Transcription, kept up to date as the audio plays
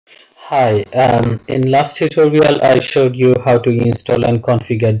Hi, in last tutorial I showed you how to install and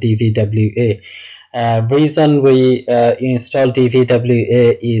configure DVWA. Reason we install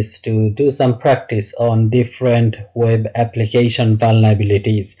DVWA is to do some practice on different web application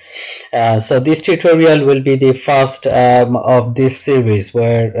vulnerabilities. So this tutorial will be the first of this series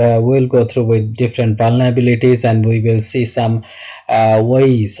where we'll go through with different vulnerabilities and we will see some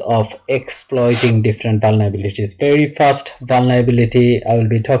ways of exploiting different vulnerabilities. Very first vulnerability I will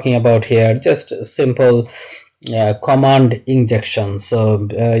be talking about here, just a simple command injection. So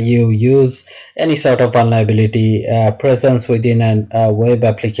you use any sort of vulnerability presence within a web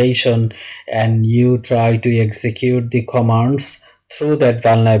application and you try to execute the commands through that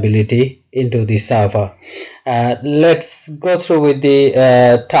vulnerability into the server. Let's go through with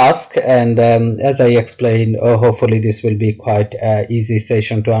the task, and as I explained, hopefully this will be quite easy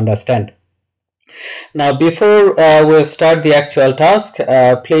session to understand. Now before we start the actual task,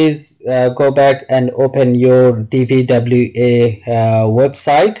 please go back and open your DVWA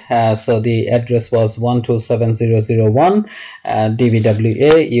website. So the address was 127001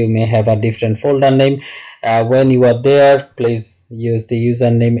 DVWA. You may have a different folder name. When you are there, please use the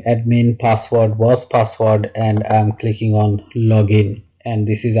username admin, password was password, and I'm clicking on login. And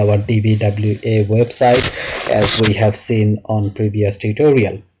this is our DVWA website as we have seen on previous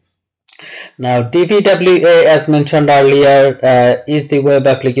tutorial. Now DVWA, as mentioned earlier, is the web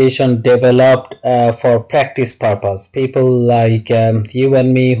application developed for practice purpose. People like you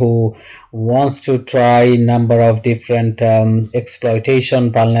and me who wants to try number of different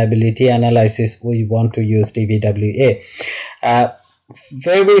exploitation vulnerability analysis, we want to use DVWA.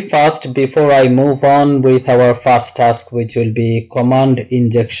 Very fast, before I move on with our first task, which will be command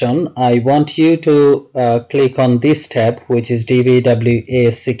injection, I want you to click on this tab, which is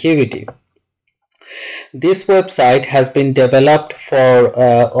DVWA security. This website has been developed for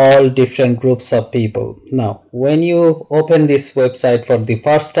all different groups of people. Now when you open this website for the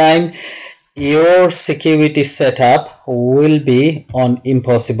first time, your security setup will be on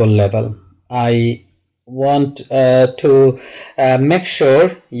impossible level. I want to make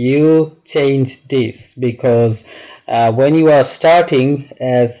sure you change this, because when you are starting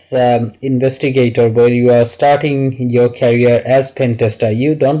as investigator, where you are starting your career as pen tester,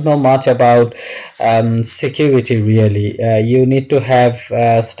 you don't know much about security really. You need to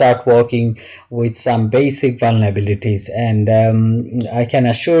have start working with some basic vulnerabilities, and I can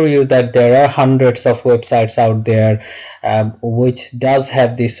assure you that there are hundreds of websites out there which does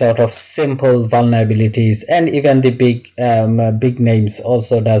have this sort of simple vulnerabilities, and even the big names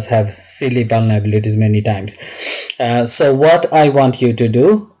also does have silly vulnerabilities many times. So what I want you to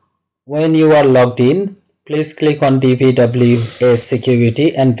do, when you are logged in, please click on DVWA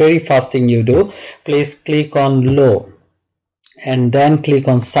security, and very first thing you do, please click on low and then click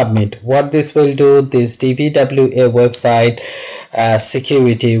on submit. What this will do, this DVWA website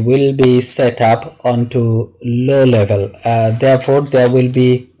security will be set up onto low level. Therefore there will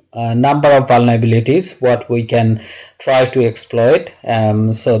be a number of vulnerabilities what we can try to exploit,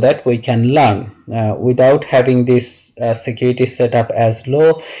 so that we can learn. Without having this security set up as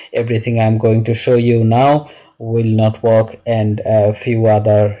low, everything I'm going to show you now will not work, and a few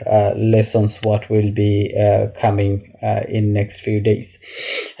other lessons what will be coming in next few days.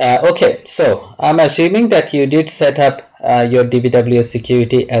 Okay, so I'm assuming that you did set up your DVWA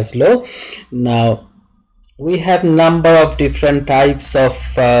security as low. Now we have number of different types of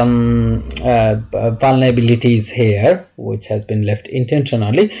vulnerabilities here, which has been left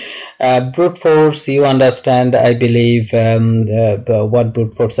intentionally. Brute force, you understand, I believe, what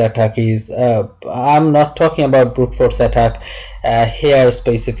brute force attack is. I'm not talking about brute force attack here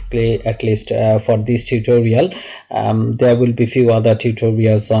specifically, at least for this tutorial. There will be few other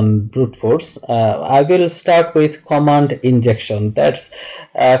tutorials on brute force. I will start with command injection. That's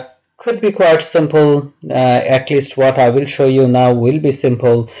could be quite simple. At least what I will show you now will be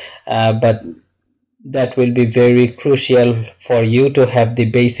simple, but that will be very crucial for you to have the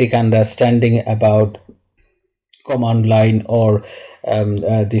basic understanding about command line or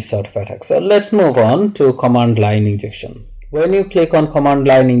this sort of attack. So let's move on to command line injection. When you click on command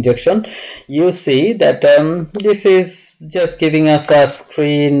line injection, you see that this is just giving us a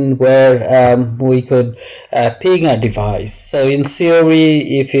screen where we could ping a device. So in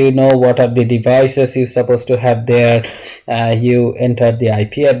theory, if you know what are the devices you're supposed to have there, you enter the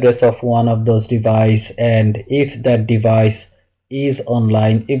IP address of one of those devices, and if that device is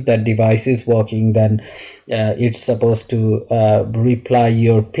online, if that device is working, then it's supposed to reply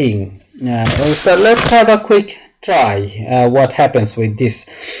your ping. So let's have a quick try what happens with this.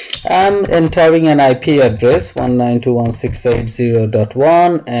 I'm entering an IP address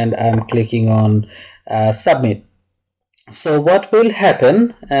 192.168.0.1 and I'm clicking on submit. So what will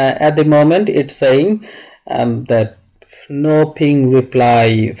happen at the moment, it's saying that no ping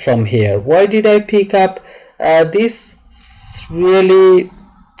reply from here. Why did I pick up this? Really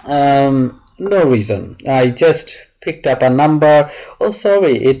no reason. I just picked up a number. Oh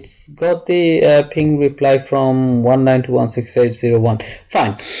sorry, it's got the ping reply from 192.168.0.1.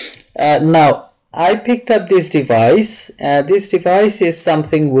 Fine. Now I picked up this device. This device is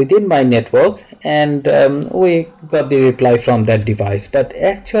something within my network, and we got the reply from that device. But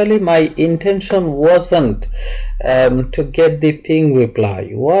actually my intention wasn't to get the ping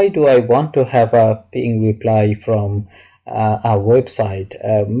reply. Why do I want to have a ping reply from a website?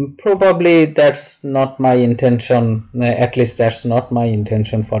 Probably that's not my intention. At least that's not my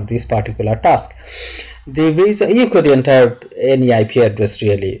intention for this particular task. The reason, you could enter any IP address,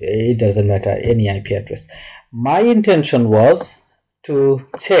 really, it doesn't matter, any IP address. My intention was to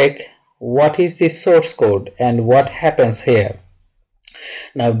check what is the source code and what happens here.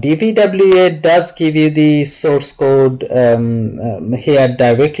 Now DVWA does give you the source code here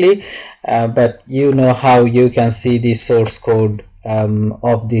directly, but you know how you can see the source code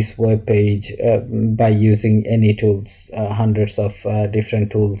of this web page by using any tools. Hundreds of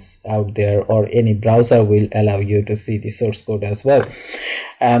different tools out there, or any browser will allow you to see the source code as well.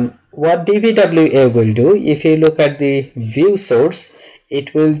 What DVWA will do, if you look at the view source,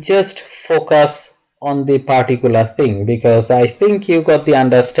 it will just focus on the particular thing, because I think you got the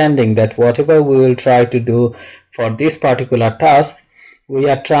understanding that whatever we will try to do for this particular task, we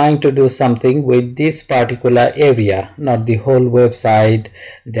are trying to do something with this particular area, not the whole website.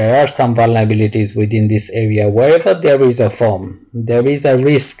 There are some vulnerabilities within this area. Wherever there is a form, there is a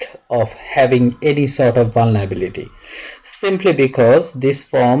risk of having any sort of vulnerability, simply because this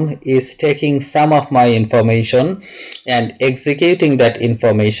form is taking some of my information and executing that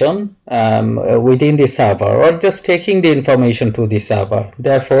information within the server, or just taking the information to the server.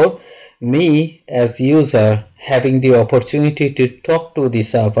 Therefore, me as user having the opportunity to talk to the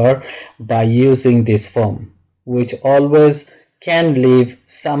server by using this form, which always can leave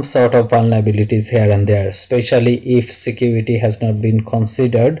some sort of vulnerabilities here and there, especially if security has not been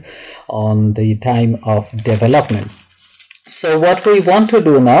considered on the time of development. So what we want to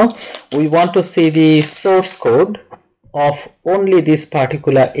do now, we want to see the source code of only this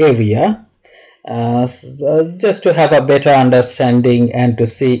particular area, just to have a better understanding and to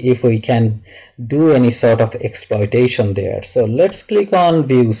see if we can do any sort of exploitation there. So let's click on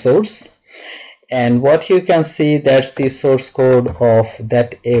view source, and what you can see, that's the source code of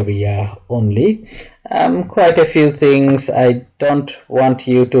that area only. Quite a few things. I don't want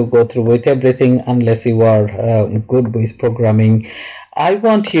you to go through with everything unless you are good with programming. I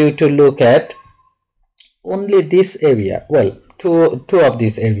want you to look at only this area, well, two of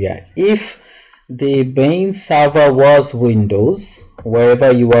this area. If the main server was Windows,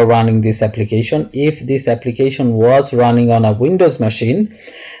 wherever you are running this application, if this application was running on a Windows machine,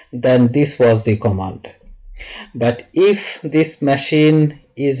 then this was the command. But if this machine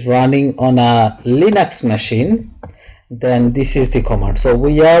is running on a Linux machine, then this is the command. So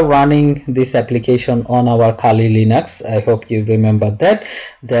we are running this application on our Kali Linux. I hope you remember that.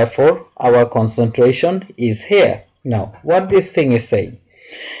 Therefore our concentration is here. Now what this thing is saying,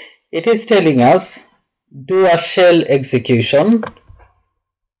 it is telling us do a shell execution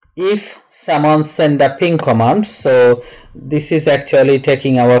if someone send a ping command. So this is actually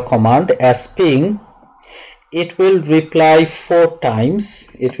taking our command as ping. It will reply 4 times.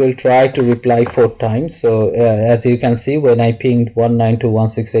 It will try to reply 4 times. So as you can see, when I pinged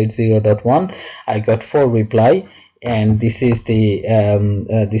 192.168.0.1, I got 4 reply, and this is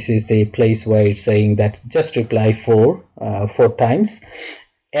the place where it's saying that just reply 4 times,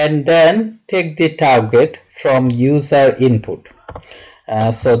 and then take the target from user input.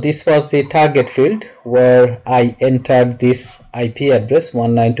 So this was the target field where I entered this IP address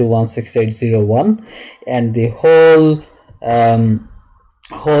 192.168.0.1, and the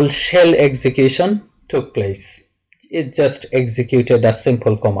whole shell execution took place. It just executed a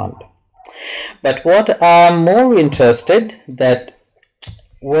simple command. But what I'm more interested, that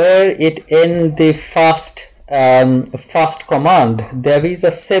where it in the first command there is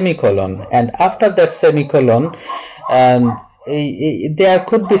a semicolon, and after that semicolon there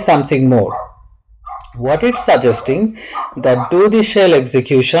could be something more. What it's suggesting, that do the shell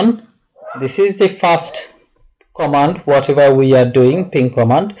execution. This is the first command, whatever we are doing, ping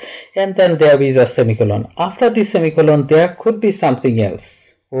command, and then there is a semicolon. After the semicolon there could be something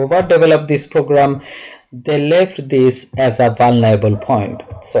else. Whoever developed this program, they left this as a vulnerable point.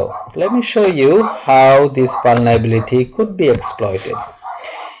 So let me show you how this vulnerability could be exploited.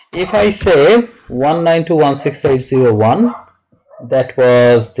 If I say 192.168.0.1, that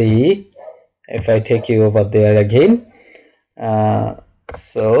was the, if I take you over there again,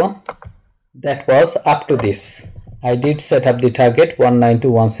 so that was up to this. I did set up the target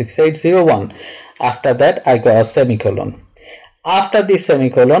 192.168.0.1. After that I got a semicolon. After the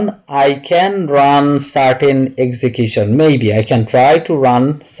semicolon, I can run certain execution. Maybe I can try to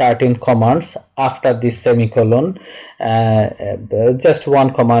run certain commands after this semicolon. Just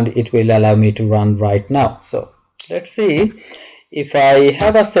one command it will allow me to run right now. So let's see. If I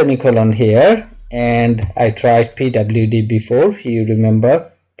have a semicolon here and I tried pwd before, you remember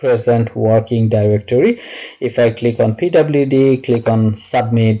present working directory. If I click on pwd, click on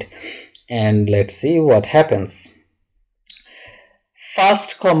submit, and let's see what happens.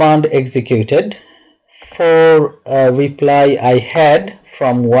 First command executed. For reply I had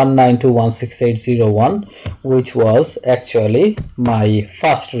from 192.168.0.1, which was actually my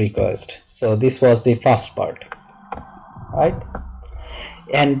first request. So this was the first part, right?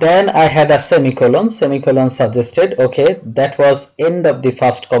 And then I had a semicolon. Semicolon suggested, okay, that was end of the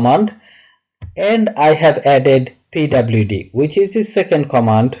first command, and I have added pwd, which is the second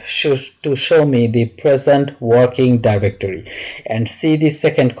command to show me the present working directory. And see the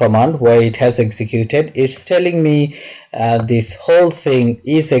second command where it has executed. It's telling me this whole thing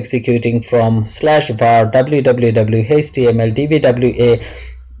is executing from /var www.html dvwa.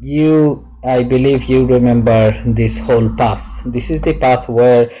 I believe you remember this whole path. This is the path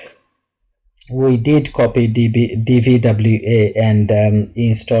where we did copy DVWA and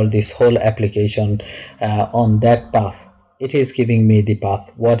install this whole application on that path. It is giving me the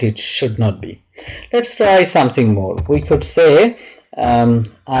path, what it should not be. Let's try something more. We could say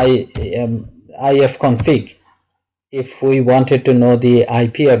ifconfig. If we wanted to know the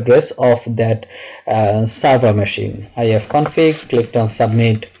IP address of that server machine, ifconfig, clicked on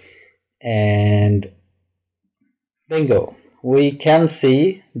submit, and bingo, we can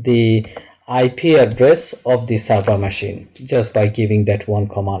see the IP address of the server machine just by giving that one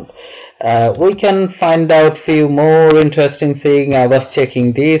command. We can find out few more interesting things. I was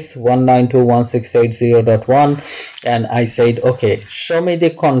checking this 192.168.0.1 and I said, okay, show me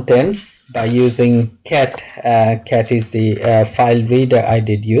the contents by using cat. Cat is the file reader I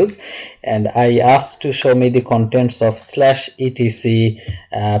did use, and I asked to show me the contents of /etc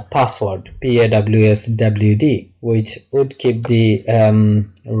password PAWSWD, which would keep the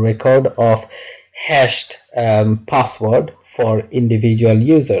record of hashed password for individual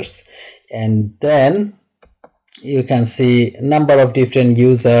users. And then you can see number of different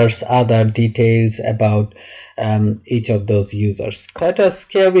users, other details about each of those users. Quite a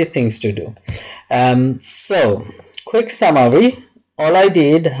scary things to do. So quick summary. All I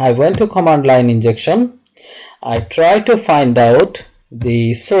did, I went to command line injection. I tried to find out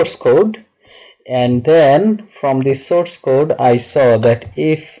the source code, and then from the source code I saw that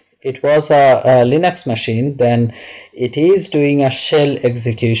if it was a Linux machine, then it is doing a shell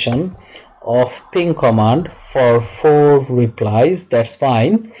execution of ping command for 4 replies. That's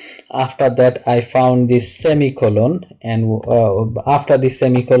fine. After that I found this semicolon, and after the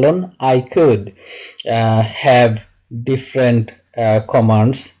semicolon I could have different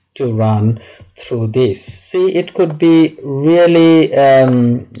commands to run through this. See, it could be really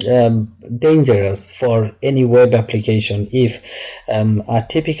dangerous for any web application if a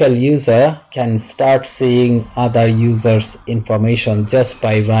typical user can start seeing other users' information just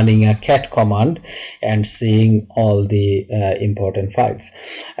by running a cat command and seeing all the important files.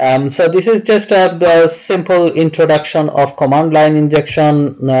 So this is just a simple introduction of command line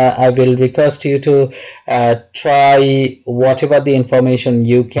injection. I will request you to try whatever the information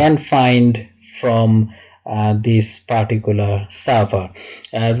you can find from this particular server.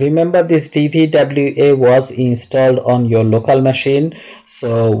 Remember, this DVWA was installed on your local machine,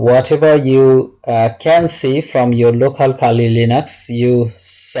 so whatever you can see from your local Kali Linux, you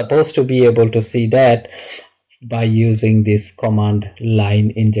supposed to be able to see that by using this command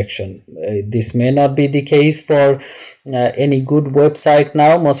line injection. This may not be the case for any good website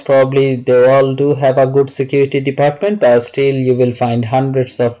now. Most probably they all do have a good security department, but still you will find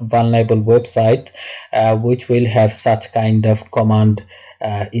hundreds of vulnerable websites which will have such kind of command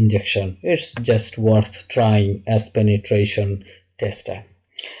injection. It's just worth trying as penetration tester.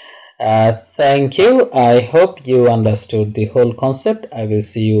 Thank you. I hope you understood the whole concept. I will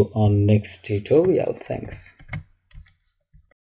see you on next tutorial. Thanks.